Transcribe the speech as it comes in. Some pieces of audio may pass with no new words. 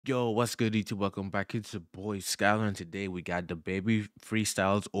Yo, what's good, YouTube? Welcome back. It's your boy Schuyler, and today we got DaBaby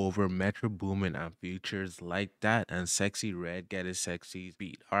Freestyles over Metro Boomin and features like that and Sexy Red get his sexy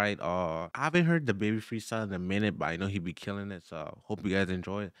beat. All right, I haven't heard DaBaby Freestyle in a minute, but I know he be killing it. So hope you guys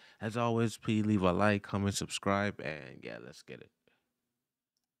enjoy it. As always, please leave a like, comment, subscribe, and yeah, let's get it.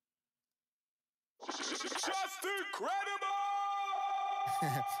 Just incredible!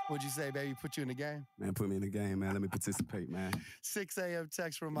 What'd you say, baby? Put you in the game? Man, put me in the game, man. Let me participate, man. 6 a.m.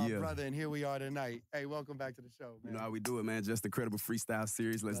 text from my brother, and here we are tonight. Hey, welcome back to the show, man. You know how we do it, man. Just incredible freestyle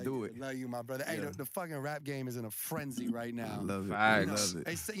series. Let's do it. Love you, my brother. Hey, the fucking rap game is in a frenzy right now. I love it. Facts. I love it.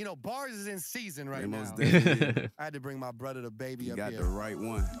 They say, bars is in season right now. Most definitely. I had to bring my brother, DaBaby, You up got here. the right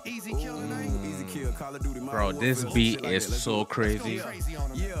one. Easy kill tonight? Easy kill. Call of Duty. Bro, this beat is so crazy. Crazy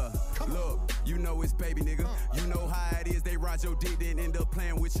on him. Yeah, look, you know it's baby, nigga. You know how it is. They ride your dick, then end up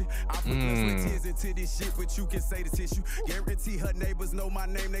playing with you. I put blood, tears into this shit, but you can say the tissue. Guarantee her neighbors know my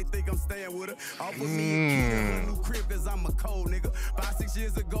name. They think I'm staying with her. Offer me a key to her new crib, cause I'm a cold nigga. 5-6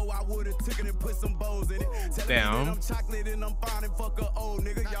 years ago, I would've took it and put some bows in it. Tell me that I'm chocolate and I'm fine and fuck a old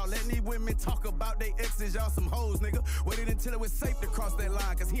nigga. Y'all let these women talk about they exes, y'all some hoes, nigga. Waited until it was safe to cross that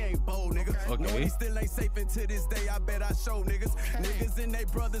line, cause he ain't bold, nigga. Okay. No, he still ain't safe, and to this day, I bet I show niggas. Niggas and they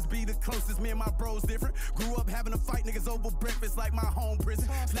brothers be the closest. Me and my bros different. Grew up having a fight, niggas over breakfast like my home prison.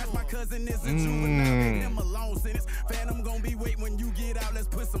 Snatch my cousin is a juvenile, made him alone sentence. Phantom gon' be waiting when you get out, let's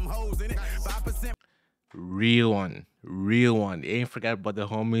put some hoes in it. 5%. Real one. Real one. You ain't forgot about the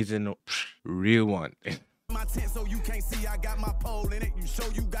homies in the real one. My tent so you can't see I got my pole in it. You show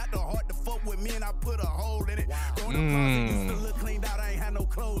you got the heart to fuck with me and I put a hole in it. Going to closet, used to look cleaned out, I ain't had no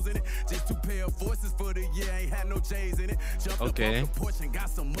clothes in it. Just 2 pair of forces for the year, ain't had no J's in it. Jumped up off the porch and got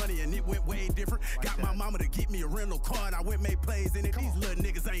some money and it went way different. Got my mama to get me a rental car and I went made plays in it. These little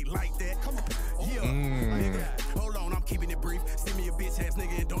niggas ain't like that. Come on. Yeah, nigga. Hold on, I'm keeping it brief. Send me a bitch ass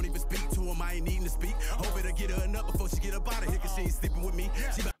nigga and don't even speak to him. I ain't needing to speak. Hope it'll get her enough before she get up out of here, cause she ain't sleeping with me.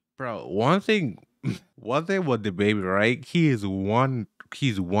 Bro, one thing with DaBaby, right? He's one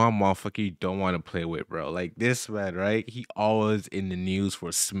motherfucker you don't want to play with, bro. Like this man, right? He always in the news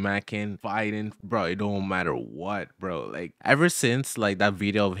for smacking, fighting, bro. It don't matter what, bro. Like ever since like that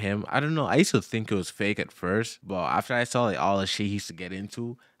video of him, I don't know. I used to think it was fake at first, but after I saw like all the shit he used to get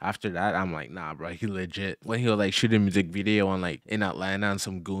into, after that, I'm like, nah, bro, he legit. When he was like shooting a music video and like in Atlanta and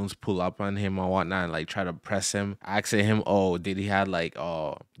some goons pull up on him and whatnot and like try to press him, asking him, oh, did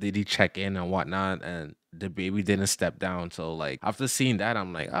he check in and whatnot? And DaBaby didn't step down. So like after seeing that,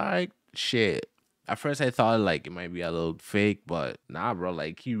 I'm like, all right, shit. At first I thought like it might be a little fake, but nah, bro,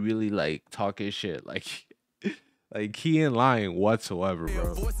 like he really like talking shit. Like he ain't lying whatsoever,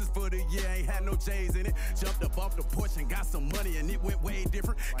 bro. Voices for the year, ain't had no J's in it. Jumped up off the porch and got some money and it went way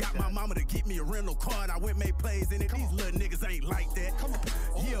different. Got my mama to get me a rental car and I went made plays in it. These little niggas ain't like that. Come on.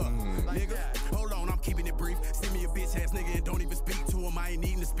 Yeah, nigga. Hold on, I'm keeping it brief. Send me a bitch ass nigga and don't even speak to him. I ain't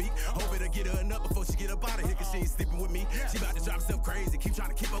needing to speak. Hope it'll get her enough before she get up out of here, cause she ain't sleeping with me. She about to drive herself crazy. Keep trying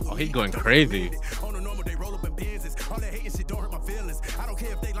to keep up with me. He going crazy. On a normal day, roll up in Benzes. All that hating shit don't hurt my feelings. I don't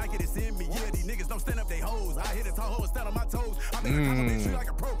care if they like it, it's in me. Yeah, these niggas don't stand up they hoes. I hit a tall hoe and stand on my toes. I make a compliment tree like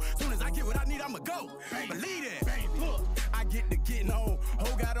a pro. Soon as I get what I need, I'ma go. Believe that. Look, I get to getting home.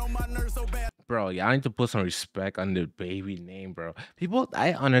 Ho got on my nerves so bad. Bro, y'all need to put some respect on DaBaby name, bro. People,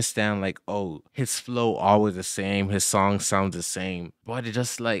 I understand, like, oh, his flow always the same, his song sounds the same, but it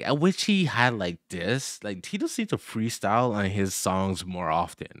just like, I wish he had like this. Like, he just needs to freestyle on his songs more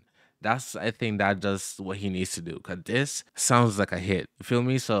often. I think that's just what he needs to do. Cause this sounds like a hit. You feel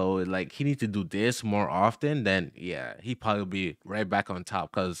me? So like he needs to do this more often, then yeah, he probably be right back on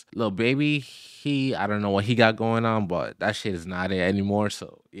top. Cause DaBaby, I don't know what he got going on, but that shit is not it anymore.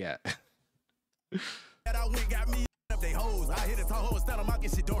 So yeah. They hoes. I hit a tall hoe and stand on my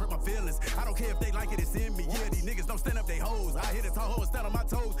shit don't hurt my feelings. I don't care if they like it, it's in me. Yeah, these niggas don't stand up they hoes. I hit a tall hoe and stand on my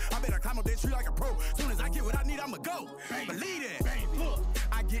toes. I better climb up that tree like a pro. Soon as I get what I need, I'ma go. Believe that. Look,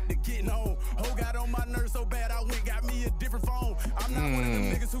 I get to getting home. Ho got on my nerves so bad I went got me a different phone. I'm not one of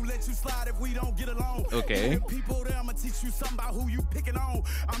them niggas who let you slide if we don't get along. Okay. People there, I'ma teach you something about who you picking on.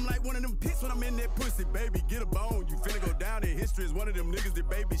 I'm like one of them pits when I'm in that pussy, baby. Get a bone. You finna go down in history as one of them niggas that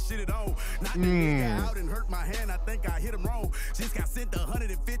baby shitted on. Not the nigga out and hurt my hand. I think I hit him wrong. Just got sent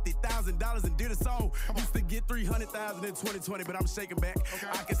 $150,000 and did a song. Used to get $300,000 in 2020, but I'm shaking back.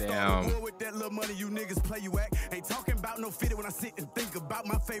 I can start a war with that little money you niggas play you act. Ain't talking about no fitted when I sit and think about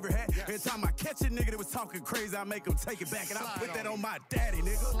my favorite hat. Every time I catch a nigga that was talking crazy, I make him take it back and I put that on my daddy,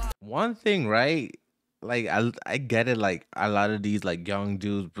 nigga. One thing, right? like I get it, like a lot of these like young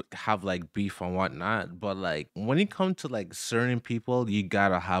dudes have like beef and whatnot, but like when it comes to like certain people, you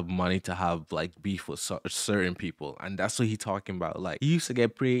gotta have money to have like beef with certain people, and that's what he talking about. Like he used to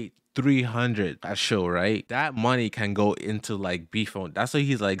get paid 300 a show, right? That money can go into like beef on. That's what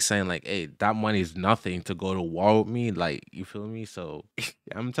he's like saying, like, hey, that money is nothing to go to war with me. Like, you feel me? So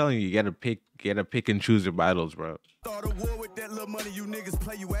I'm telling you, you gotta pick and choose your battles, bro. Start a war with that little money you niggas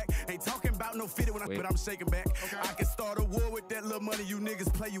play you act. Ain't talking about no fitted when but I'm shaking back. Okay. I can start a war with that little money you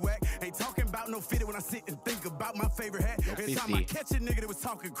niggas play you act. Ain't talking about no fitted when I sit and think about my favorite hat. Every time I catch a nigga that was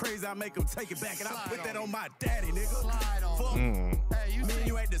talking crazy, I make him take it back. And I put that on my daddy, nigga. Slide on. Hey, you mean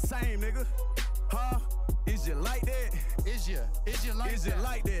you ain't the same, nigga? Huh? Is you like that? Is you like Is that? you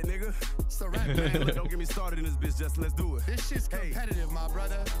like that, nigga? It's the rap game. Don't get me started in this bitch, just let's do it. This shit's competitive, my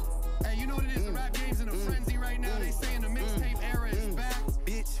brother. Hey, you know what it is? The rap game's in a frenzy right now. They saying the mixtape era is back.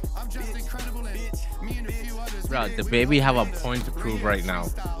 Bitch, I'm just incredible, and me and a few others. Bro, DaBaby have a point to prove right now.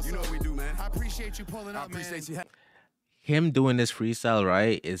 You know what we do, man. I appreciate you pulling up, man. Him doing this freestyle,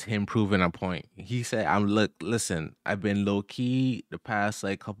 right, is him proving a point. He said, listen, I've been low key the past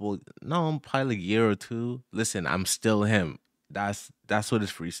like probably a year or two. Listen, I'm still him. That's what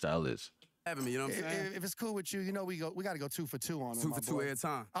his freestyle is. Me, you know what I'm saying? If it's cool with you, you know we got to go 2 for 2 on him. 2 for 2 every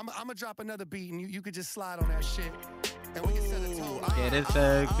time. I'm gonna drop another beat, and you could just slide on that shit, and we can set a tone. Get it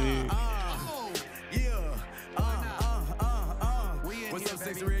sexy. What's up,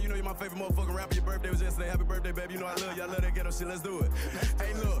 Sexyy? You know you're my favorite motherfucking rapper. Your birthday was yesterday. Happy birthday, baby. You know I love you. I love that ghetto shit. Let's do it.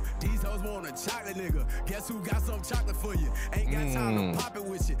 Hey, look, these hoes want a chocolate nigga. Guess who got some chocolate for you? Ain't got time to pop it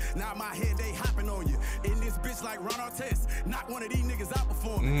with you. Now my head, they hopping on you. In this bitch like Ron Artest. Knock one of these niggas out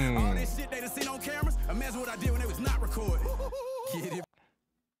performing. All this shit they done seen on cameras. Imagine what I did when they was not recorded. Get it.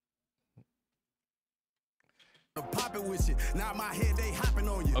 Pop it with you. Now my head, they hopping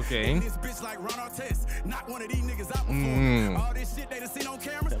on you. Okay. This bitch like Ron Artest. Knock one of these niggas out before. All this shit they done seen on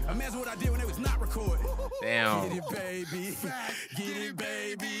cameras. Imagine what I did when they was not recorded. Damn. Get it, baby. Get it,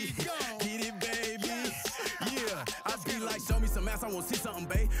 baby. Get it, baby. Yeah. I be like, show me some ass. I want to see something,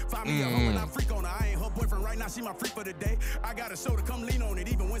 babe. Find me a hoe and I freak on her. I ain't her boyfriend right now. She my freak for the day. I got a show to come lean on it.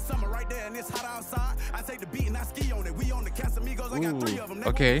 Even when summer right there and it's hot outside, I take the beat and I ski on it. We on the Casamigos. I got 3 of them. They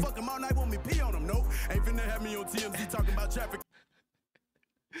okay. Fuck them all night. Want me pee on them. Nope. Ain't finna have me on TMZ talking about traffic.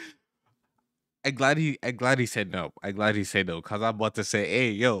 I'm glad he said no. I'm glad he said no, cause I'm about to say,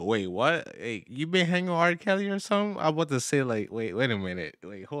 hey, yo, wait, what? Hey, you been hanging with R. Kelly or something? I'm about to say like, wait a minute,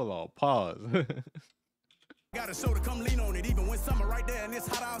 wait, hold on, pause. Got a show to come lean on it, even when summer right there and it's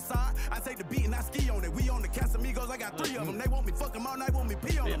hot outside. I take the beat and I ski on it. We on the Casamigos, I got 3 of them. They want me fuck them all night, want me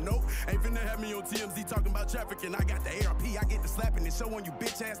pee on them. Nope, ain't finna have me on TMZ talking about trafficking. I got the ARP, I get the slapping and showing you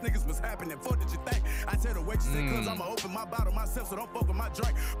bitch ass niggas what's happening. Fuck did you think? I tell the waitress at clubs I'ma open my bottle myself, so don't fuck with my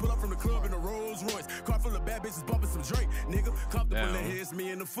drink. Pull up from the club in a Rolls Royce, car full of bad bitches bumping some Drake. Nigga, comfortable in here, it's me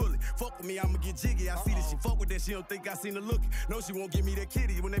and the fully. Fuck with me, I'ma get jiggy. I see that she fuck with that, she don't think I seen her looking. No, she won't give me that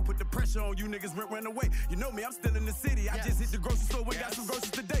kitty. When they put the pressure on you niggas, run away. You know me, I'm still in the city. I just hit the grocery store, we got some groceries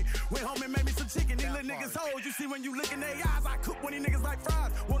today. Went home and made me some chicken. These little niggas hoes. You see when you look in their eyes, I cook when these niggas like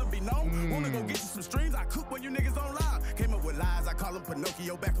fries. Wanna be known? Wanna go get you some streams? I cook when you niggas on live. Came up with lies, I call them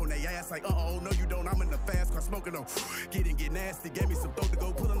Pinocchio back on their ass. Like, no you don't. I'm in the fast car smoking on. Get nasty. Gave me some throat to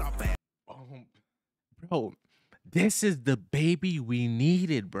go put on our fast. Bro, this is the baby we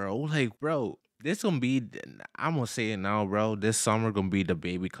needed, bro. Like, bro, this gonna be, I'm gonna say it now, bro. This summer gonna be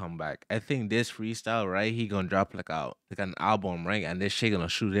DaBaby comeback. I think this freestyle, right? He gonna drop like an album, right? And this shit gonna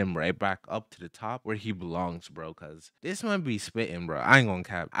shoot him right back up to the top where he belongs, bro. Cause this might be spitting, bro. I ain't gonna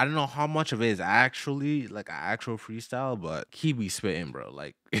cap. I don't know how much of it is actually like an actual freestyle, but he be spitting, bro.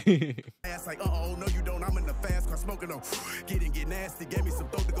 Like. Ass like, no you don't. I'm in the fast car smoking on. Get nasty. Gave me some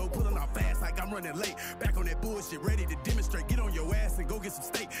throat to go put on our fast. Like I'm running late. Back on that bullshit, ready to demonstrate. Get on your ass and go get some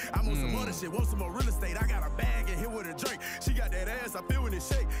steak. I'm on some other shit. Want some more real estate. I got a bag and here with a drink. She got that ass. I feel when it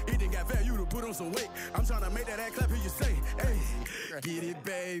shake. It didn't got value to put on some weight. I'm trying to make that ass clap. Hear you say, hey, get it,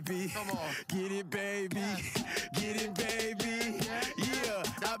 baby. Come on. Get it, baby. Get it, baby. Yeah.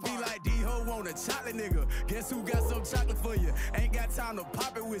 I be like, D-ho want a chocolate nigga. Guess who got some chocolate for you? Ain't got time to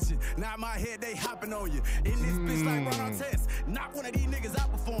pop it with you. Now my head, they hopping on you. In this bitch like Ron Artest. Knock one of these niggas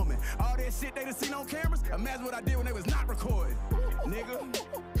out performing. All that shit they done seen on cameras. Imagine what I did when they was not recording. Nigga.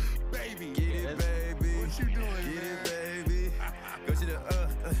 Baby. Get it, baby. What you doing, get man? It, baby. Go to the,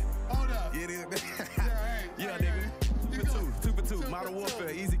 hold up. Get it, baby. Yeah, nigga. 2 for 2. Modern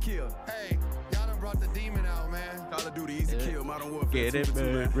Warfare, easy kill. Hey. Brought the demon out, man. Call of Duty, easy kill, Modern Warfare. Get it,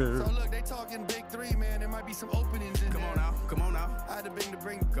 baby. So look, they talking big 3, man. There might be some openings in Come there. on now, come on now. I had to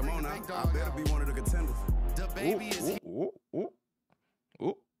bring come on now. I better be one of the contenders. DaBaby is here.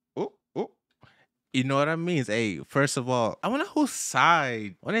 You know what I mean? Hey, first of all, I wonder whose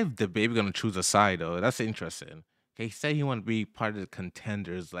side. I wonder if the baby gonna choose a side though. That's interesting. Okay, he said he want to be part of the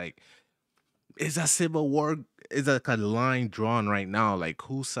contenders. Like, is that civil war? Is that like a line drawn right now? Like,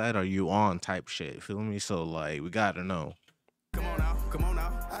 whose side are you on? Type shit. Feel me? So like, we gotta know. Come on now, come on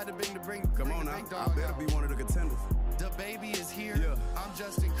now. I had to bring Come on the now. big I dog better out. be one of the contenders. DaBaby is here. Yeah. I'm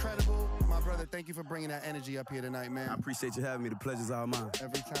just incredible. My brother, thank you for bringing that energy up here tonight, I man. appreciate you having me. The pleasure's all mine.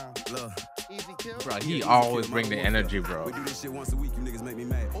 Every time. Love. Easy kill. Bro, Yeah, he easy always kill, bring the mama, energy, what's up? bro. We do this shit once a week. You niggas make me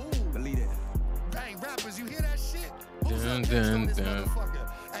mad. Ooh. Believe that. Hey, rappers, you hear that shit? Who's Dun, up next on dun, this dun.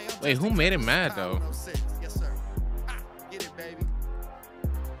 motherfucker? Hey, I'm Wait, just who made him incredible. mad, Power though? 106. Yes, sir. Ah, get it, baby.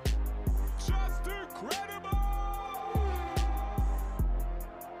 Just incredible.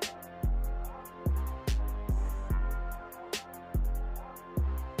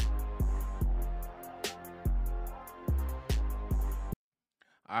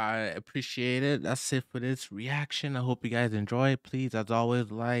 I appreciate it. That's it for this reaction. I hope you guys enjoy it. Please, as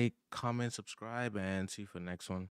always, like, comment, subscribe, and see you for the next one.